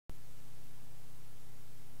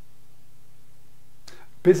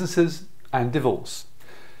businesses and divorce.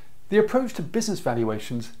 The approach to business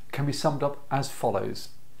valuations can be summed up as follows.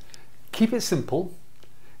 Keep it simple,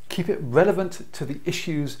 keep it relevant to the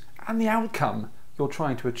issues and the outcome you're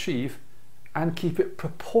trying to achieve, and keep it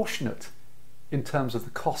proportionate in terms of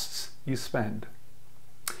the costs you spend.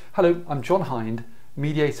 Hello, I'm John Hind,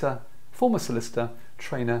 mediator, former solicitor,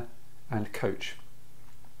 trainer and coach.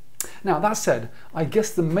 Now that said, I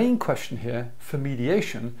guess the main question here for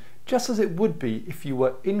mediation, just as it would be if you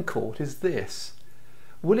were in court, is this.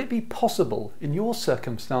 Will it be possible in your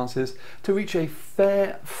circumstances to reach a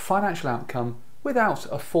fair financial outcome without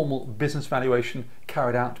a formal business valuation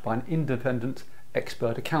carried out by an independent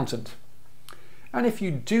expert accountant? And if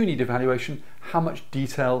you do need a valuation, how much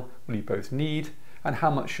detail will you both need and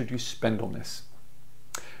how much should you spend on this?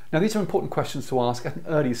 Now these are important questions to ask at an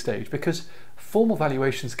early stage because formal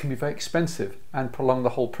valuations can be very expensive and prolong the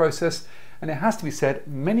whole process, and it has to be said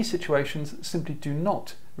many situations simply do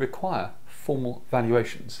not require formal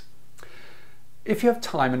valuations. If you have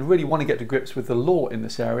time and really want to get to grips with the law in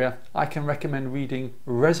this area, I can recommend reading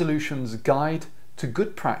Resolution's Guide to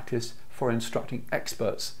Good Practice for Instructing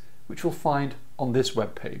Experts, which you'll find on this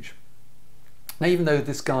webpage. Now, even though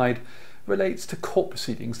this guide relates to court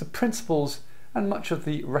proceedings, the principles and much of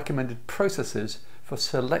the recommended processes for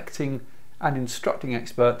selecting and instructing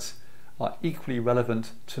experts are equally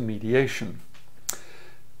relevant to mediation.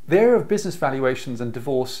 The area of business valuations and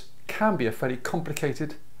divorce can be a fairly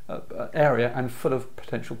complicated area and full of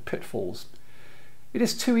potential pitfalls. It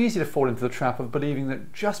is too easy to fall into the trap of believing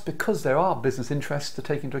that just because there are business interests to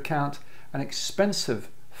take into account, an expensive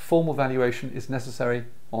formal valuation is necessary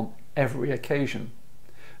on every occasion.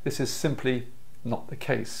 This is simply not the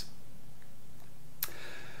case.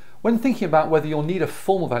 When thinking about whether you'll need a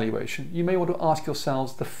formal valuation, you may want to ask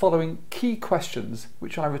yourselves the following key questions,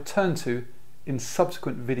 which I return to in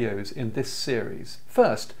subsequent videos in this series.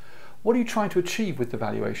 First, what are you trying to achieve with the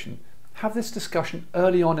valuation? Have this discussion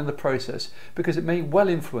early on in the process because it may well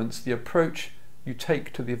influence the approach you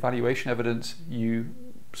take to the evaluation evidence you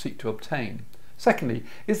seek to obtain. Secondly,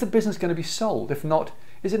 is the business going to be sold? If not,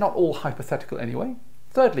 is it not all hypothetical anyway?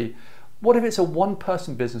 Thirdly, what if it's a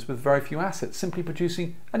one-person business with very few assets, simply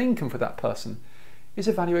producing an income for that person? Is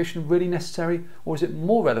a valuation really necessary, or is it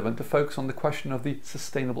more relevant to focus on the question of the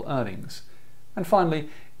sustainable earnings? And finally,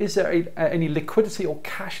 is there any liquidity or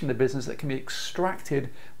cash in the business that can be extracted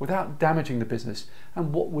without damaging the business,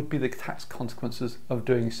 and what would be the tax consequences of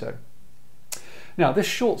doing so? Now, this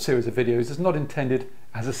short series of videos is not intended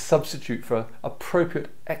as a substitute for appropriate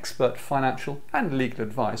expert financial and legal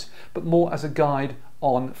advice, but more as a guide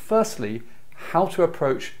on, firstly, how to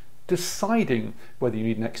approach deciding whether you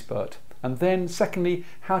need an expert, and then secondly,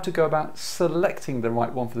 how to go about selecting the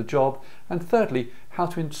right one for the job, and thirdly, how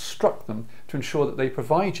to instruct them to ensure that they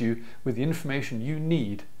provide you with the information you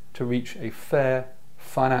need to reach a fair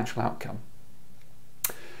financial outcome.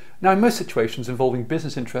 Now, in most situations involving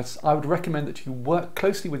business interests, I would recommend that you work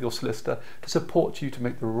closely with your solicitor to support you to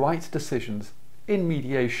make the right decisions in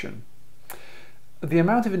mediation. The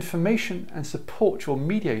amount of information and support your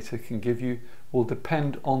mediator can give you will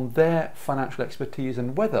depend on their financial expertise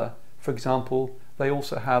and whether, for example, they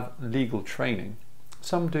also have legal training.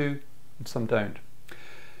 Some do and some don't.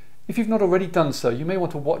 If you've not already done so, you may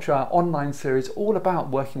want to watch our online series all about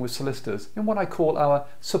working with solicitors in what I call our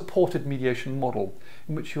supported mediation model,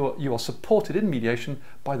 in which you are supported in mediation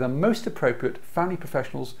by the most appropriate family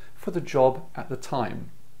professionals for the job at the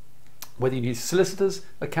time. Whether you need solicitors,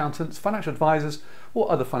 accountants, financial advisors,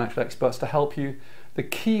 or other financial experts to help you, the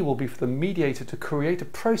key will be for the mediator to create a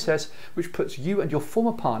process which puts you and your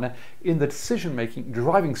former partner in the decision-making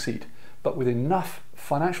driving seat, but with enough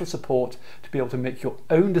financial support to be able to make your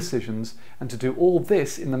own decisions and to do all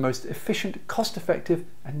this in the most efficient, cost-effective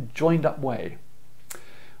and joined-up way.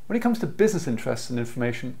 When it comes to business interests and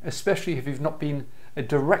information, especially if you've not been a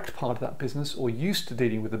direct part of that business or used to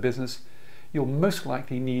dealing with the business, you'll most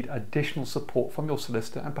likely need additional support from your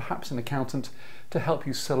solicitor and perhaps an accountant to help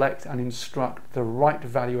you select and instruct the right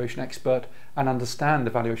valuation expert and understand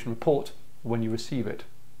the valuation report when you receive it.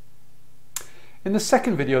 In the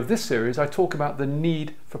second video of this series, I talk about the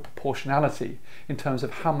need for proportionality in terms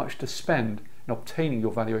of how much to spend in obtaining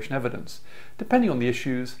your valuation evidence, depending on the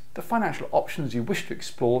issues, the financial options you wish to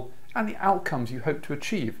explore, and the outcomes you hope to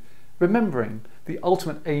achieve, remembering the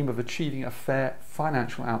ultimate aim of achieving a fair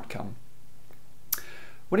financial outcome.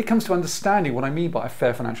 When it comes to understanding what I mean by a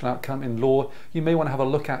fair financial outcome in law, you may want to have a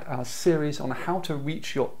look at our series on how to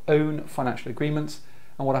reach your own financial agreements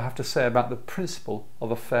and what I have to say about the principle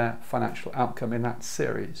of a fair financial outcome in that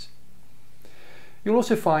series. You'll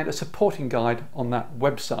also find a supporting guide on that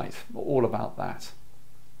website all about that.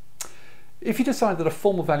 If you decide that a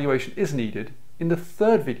formal valuation is needed, in the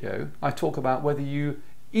third video I talk about whether you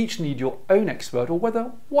each need your own expert or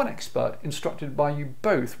whether one expert instructed by you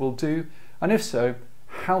both will do, and if so,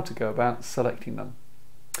 how to go about selecting them.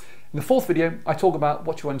 In the fourth video I talk about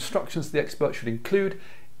what your instructions to the expert should include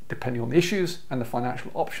depending on the issues and the financial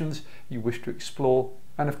options you wish to explore,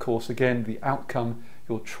 and of course again the outcome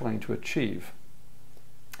you're trying to achieve.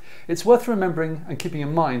 It's worth remembering and keeping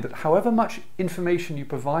in mind that however much information you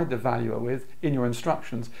provide the valuer with in your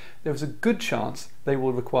instructions, there is a good chance they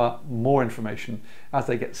will require more information as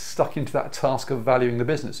they get stuck into that task of valuing the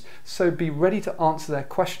business. So be ready to answer their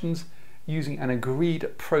questions using an agreed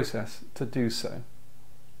process to do so.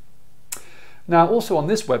 Now, also on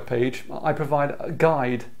this webpage, I provide a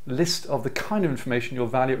guide list of the kind of information your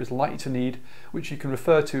valuer is likely to need, which you can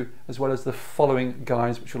refer to, as well as the following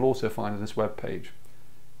guides, which you'll also find on this webpage.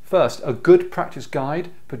 First, a good practice guide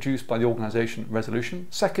produced by the organisation Resolution.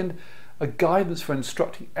 Second, a guidance for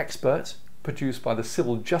instructing experts produced by the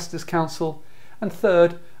Civil Justice Council. And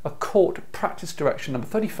third, a court practice direction number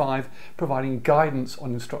 35, providing guidance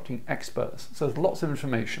on instructing experts. So there's lots of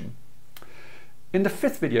information. In the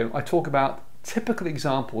fifth video, I talk about typical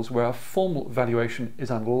examples where a formal valuation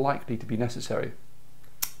is unlikely to be necessary.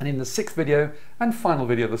 And in the sixth video and final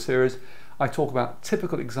video of the series, I talk about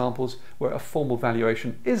typical examples where a formal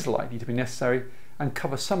valuation is likely to be necessary and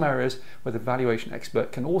cover some areas where the valuation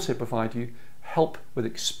expert can also provide you help with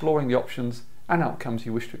exploring the options and outcomes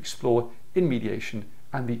you wish to explore in mediation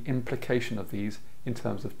and the implication of these in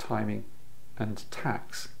terms of timing and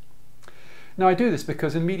tax. Now, I do this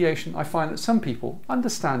because in mediation I find that some people,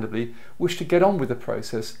 understandably, wish to get on with the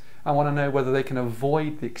process and want to know whether they can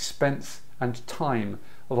avoid the expense and time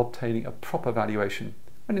of obtaining a proper valuation,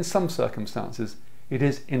 and in some circumstances it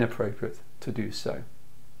is inappropriate to do so.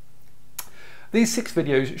 These 6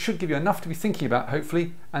 videos should give you enough to be thinking about,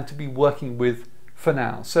 hopefully, and to be working with for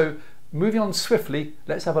now. So moving on swiftly,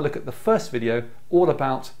 let's have a look at the first video all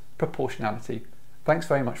about proportionality. Thanks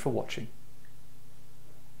very much for watching.